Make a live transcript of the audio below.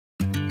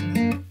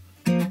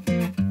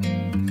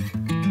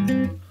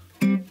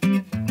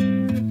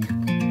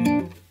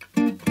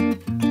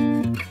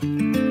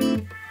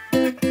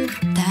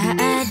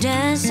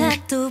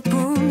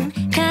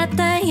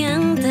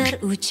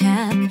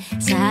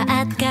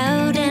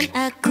kau dan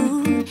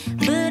aku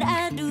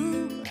beradu.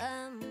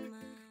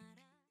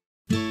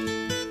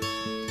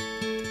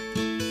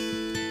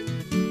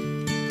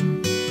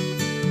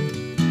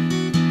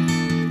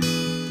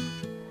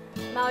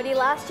 Maudy,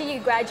 last year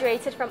you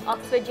graduated from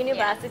Oxford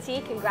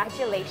University. Yeah.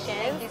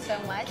 Congratulations. Thank you so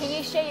much. Can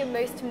you share your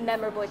most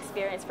memorable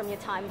experience from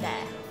your time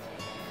there?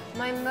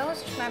 My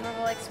most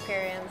memorable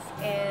experience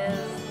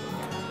is,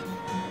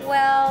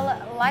 well,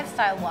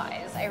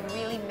 lifestyle-wise, I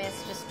really miss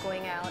just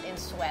going out in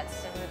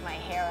sweats and with my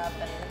hair up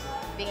and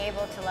being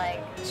able to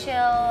like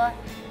chill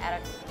at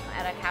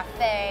a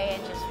cafe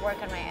and just work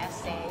on my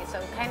essay.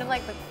 So kind of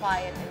like the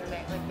quiet and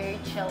like very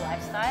chill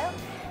lifestyle.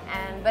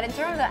 But in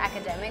terms of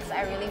academics,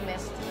 I really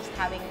missed just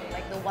having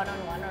like the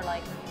one-on-one or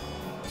like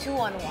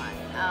two-on-one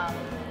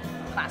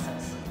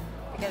classes,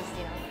 because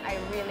I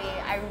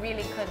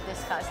really could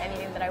discuss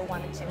anything that I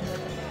wanted to with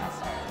the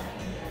professor.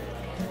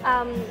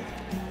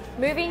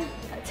 Moving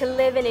to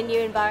live in a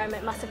new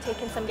environment must have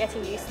taken some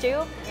getting used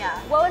to. Yeah.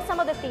 What were some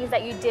of the things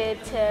that you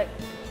did to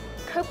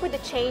cope with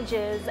the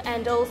changes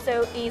and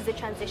also ease the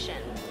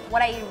transition?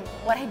 What I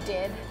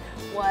did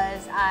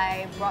was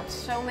I brought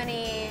so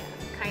many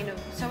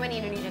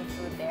Indonesian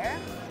food there.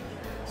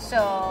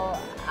 So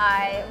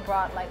I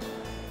brought like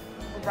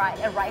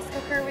a rice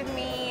cooker with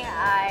me.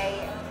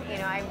 I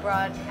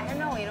brought, I don't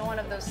know, one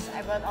of those.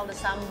 I brought all the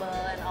sambal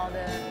and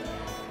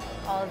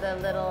all the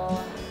little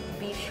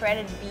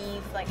shredded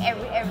beef, like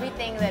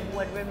everything that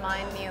would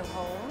remind me of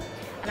home.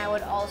 And I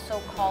would also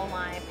call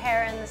my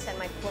parents and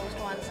my close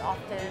ones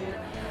often.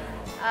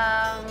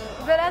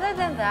 But other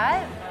than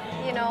that,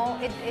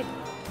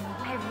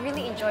 I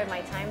really enjoyed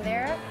my time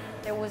there.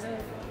 There wasn't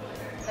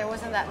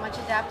that much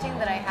adapting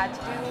that I had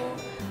to do.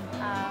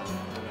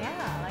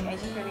 I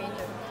just really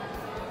enjoyed my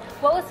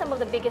time. What were some of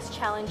the biggest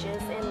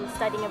challenges in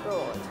studying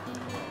abroad?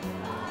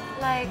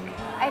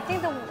 I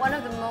think one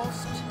of the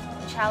most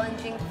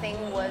challenging thing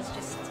was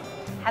just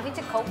having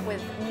to cope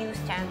with new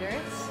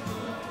standards.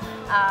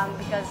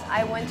 Because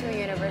I went to a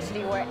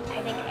university where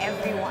I think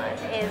everyone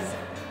is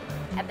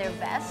at their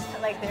best.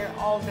 Like they're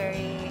all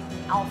very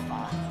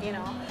alpha,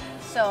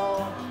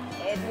 So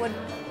it would,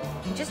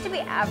 just to be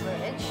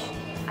average,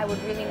 I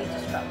would really need to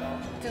struggle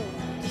to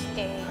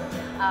stay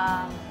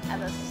at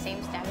the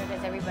same standard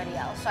as everybody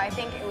else. So I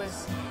think it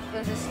was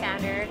a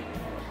standard.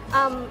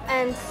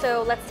 And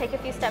so let's take a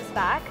few steps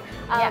back.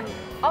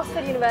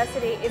 Oxford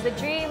University is a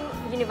dream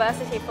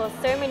university for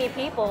so many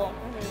people.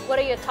 Mm-hmm. What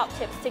are your top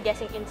tips to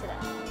getting into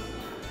that?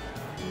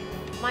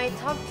 My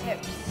top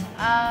tips.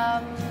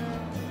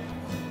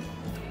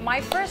 My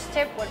first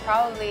tip would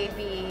probably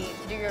be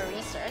to do your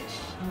research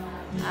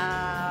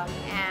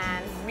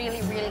and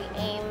really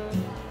aim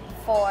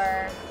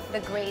for the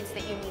grades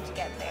that you need to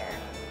get there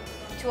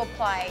to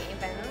apply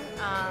even.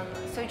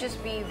 So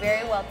just be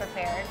very well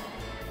prepared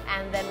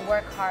and then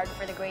work hard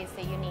for the grades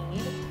that you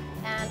need.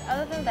 And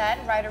other than that,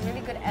 write a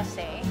really good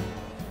essay,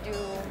 do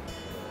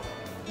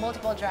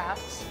multiple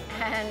drafts,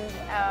 and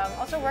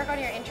also work on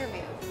your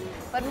interview.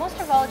 But most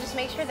of all, just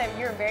make sure that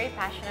you're very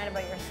passionate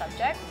about your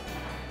subject.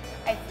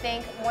 I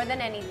think more than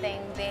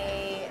anything,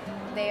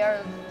 they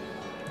are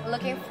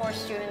looking for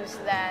students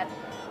that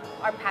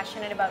are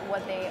passionate about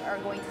what they are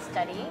going to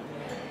study,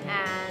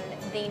 and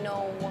they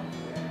know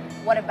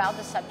what about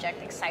the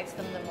subject excites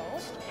them the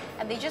most,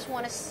 and they just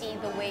want to see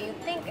the way you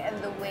think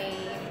and the way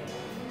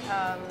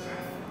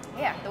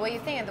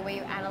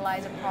you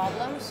analyze a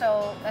problem.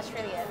 So that's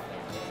really it.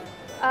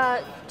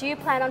 Do you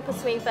plan on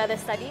pursuing further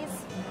studies?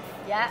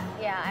 Yeah,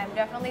 I'm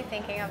definitely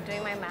thinking of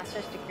doing my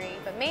master's degree,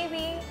 but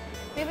maybe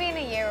in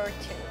a year or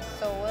two.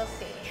 So we'll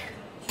see.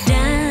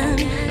 Dan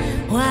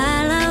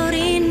walau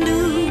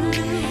rindu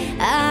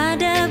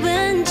ada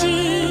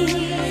benci,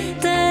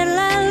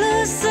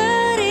 terlalu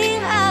sering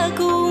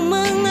aku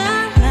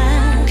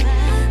mengalah.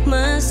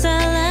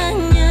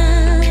 Masalahnya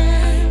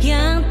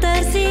yang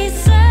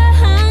tersisa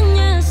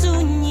hanya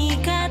sunyi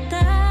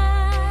kata.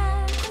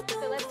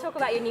 So let's talk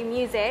about your new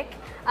music.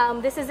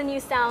 This is a new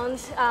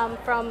sound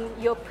from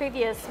your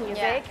previous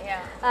music.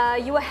 Yeah.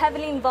 You were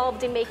heavily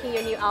involved in making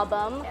your new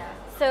album. Yeah.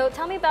 So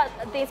tell me about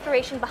the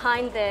inspiration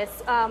behind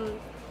this.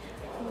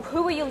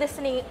 Who were you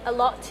listening a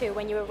lot to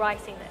when you were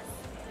writing this?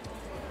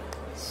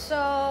 So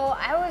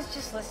I was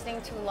just listening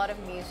to a lot of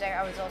music.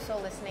 I was also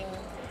listening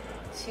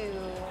to,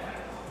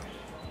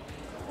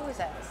 who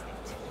was I listening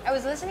to? I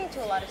was listening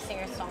to a lot of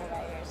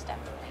singer-songwriters,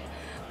 definitely,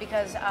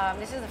 because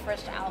this is the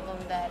first album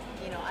that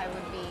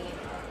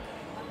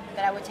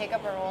I would take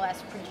up a role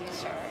as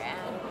producer,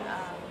 and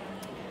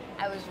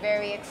I was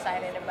very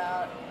excited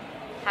about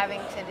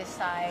having to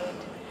decide,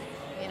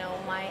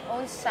 my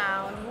own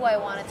sound, who I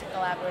wanted to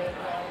collaborate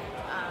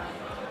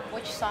with,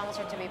 which songs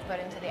are to be put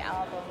into the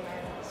album,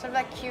 and sort of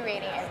like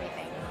curating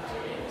everything.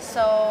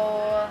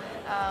 So,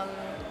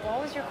 what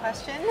was your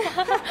question?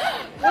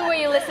 Who were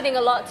you listening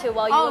a lot to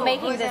while you were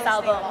making this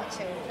album?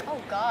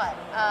 Oh God,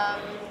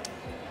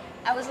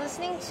 I was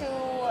listening to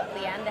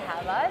Liza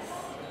Yosephine.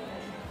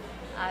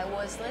 I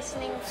was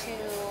listening to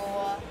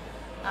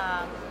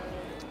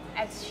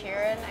Ed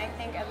Sheeran, I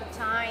think, at the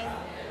time.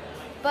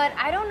 But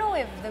I don't know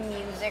if the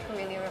music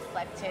really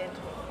reflected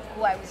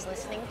who I was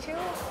listening to.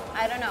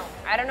 I don't know.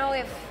 I don't know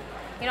if,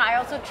 I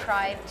also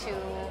tried to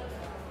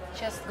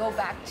just go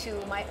back to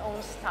my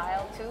own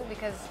style too,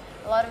 because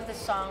a lot of the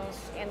songs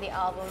in the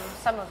album,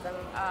 some of them,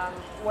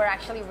 were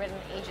actually written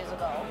ages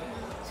ago.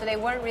 So they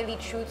weren't really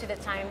true to the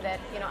time that,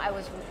 I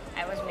was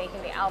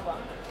making the album.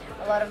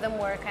 A lot of them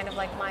were kind of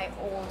like my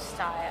own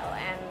style,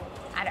 and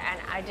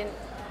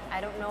I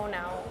don't know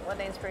now what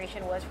the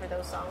inspiration was for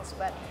those songs,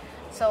 but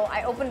so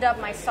I opened up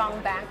my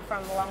song bank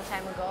from a long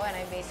time ago, and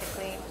I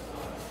basically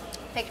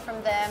picked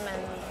from them,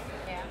 and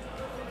yeah.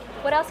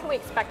 What else can we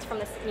expect from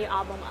this new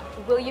album?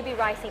 Will you be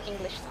writing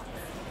English songs?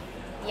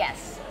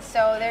 Yes,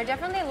 so there are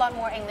definitely a lot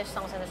more English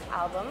songs in this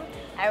album.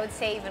 I would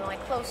say even like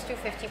close to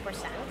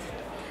 50%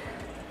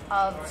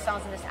 of the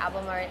songs in this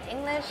album are in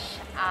English.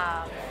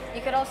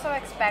 You could also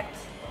expect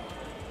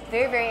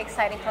very, very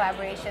exciting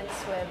collaborations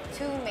with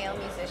two male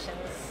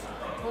musicians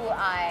who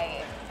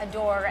I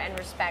adore and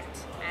respect,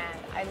 and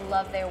I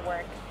love their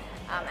work.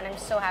 And I'm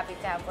so happy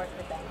to have worked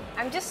with them.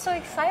 I'm just so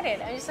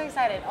excited.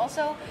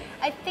 Also,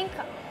 I think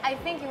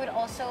you would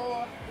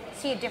also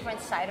see a different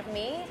side of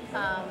me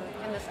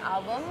in this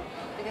album,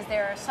 because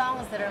there are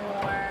songs that are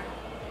more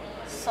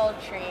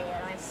sultry,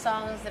 and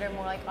songs that are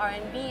more like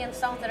R&B, and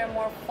songs that are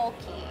more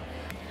folky.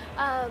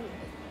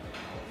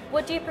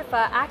 What do you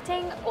prefer,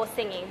 acting or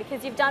singing?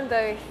 Because you've done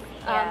both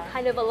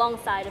kind of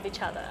alongside of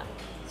each other.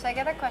 So I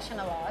get that question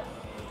a lot.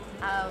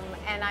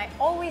 And I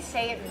always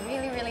say it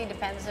really, really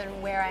depends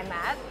on where I'm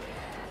at.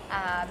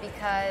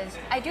 Because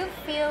I do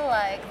feel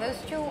like those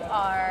two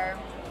are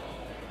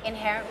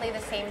inherently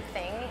the same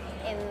thing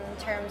in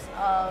terms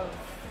of,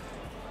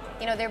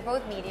 they're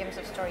both mediums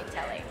of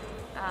storytelling,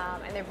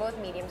 and they're both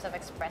mediums of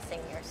expressing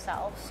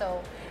yourself.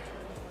 So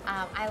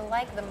I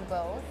like them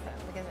both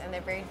and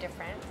they're very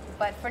different.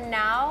 But for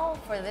now,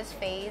 for this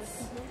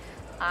phase,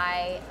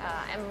 I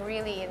am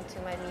really into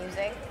my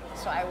music.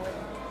 So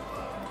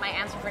my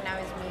answer for now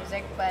is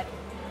music. But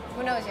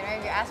who knows? If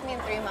you ask me in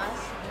 3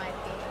 months, it might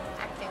be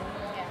acting.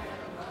 Yeah.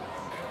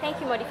 Thank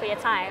you, Maudy, for your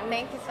time.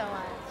 Thank you so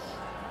much.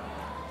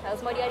 That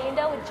was Maudy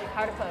Ayunda with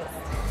Jakarta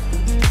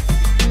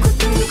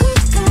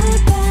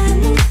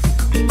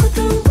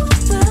Post.